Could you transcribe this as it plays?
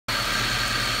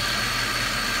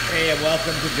Hey, and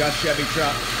welcome to Just Chevy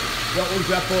Trucks. What we've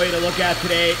got for you to look at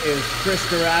today is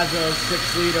Durazo's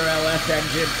 6-liter LS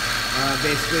engine.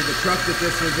 Basically, the truck that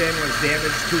this was in was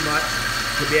damaged too much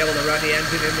to be able to run the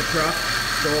engine in the truck.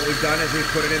 So what we've done is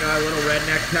we've put it in our little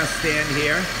redneck test stand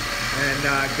here and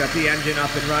got the engine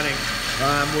up and running.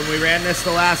 When we ran this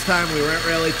the last time, we weren't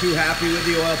really too happy with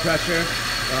the oil pressure,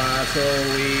 so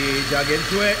we dug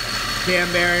into it.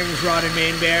 Cam bearings, rod and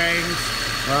main bearings,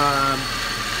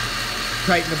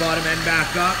 tighten the bottom end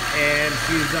back up, and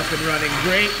she's up and running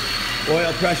great. Oil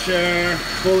pressure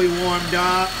fully warmed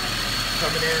up.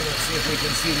 Coming in, let's see if we can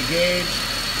see the gauge.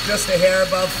 Just a hair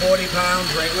above 40 pounds,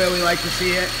 right where we like to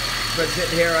see it. Been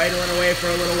sitting here idling away for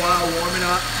a little while, warming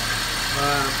up.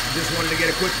 Just wanted to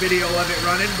get a quick video of it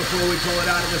running before we pull it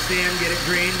out of the stand, get it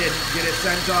greened, and get it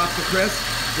sent off to Chris.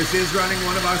 This is running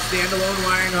one of our standalone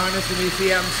wiring harness and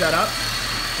ECM setups.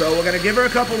 So we're going to give her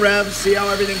a couple revs, see how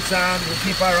everything sounds. We'll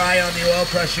keep our eye on the oil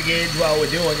pressure gauge while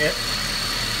we're doing it.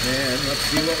 And let's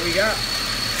see what we got.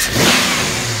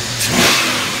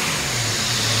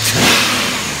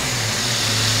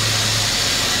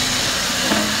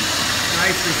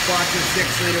 Nice responsive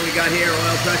 6-liter we got here.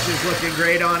 Oil pressure is looking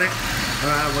great on it.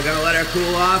 We're going to let her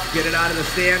cool off, get it out of the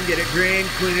stand, get it green,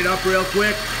 clean it up real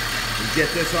quick, and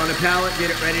get this on a pallet, get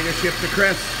it ready to ship to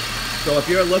Chris. So if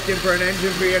you're looking for an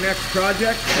engine for your next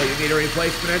project, or you need a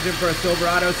replacement engine for a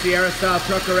Silverado Sierra style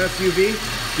truck or SUV,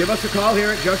 give us a call here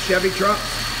at Just Chevy Trucks.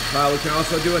 We can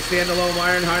also do a standalone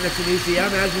wiring harness and ECM,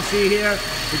 as you see here.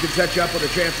 We can set you up with a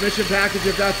transmission package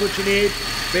if that's what you need.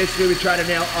 Basically, we try to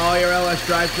nail all your LS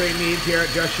drivetrain needs here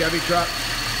at Just Chevy Trucks.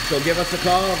 So give us a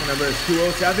call. The number is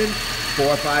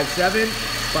 207-457-5500.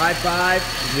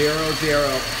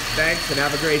 Thanks, and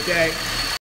have a great day.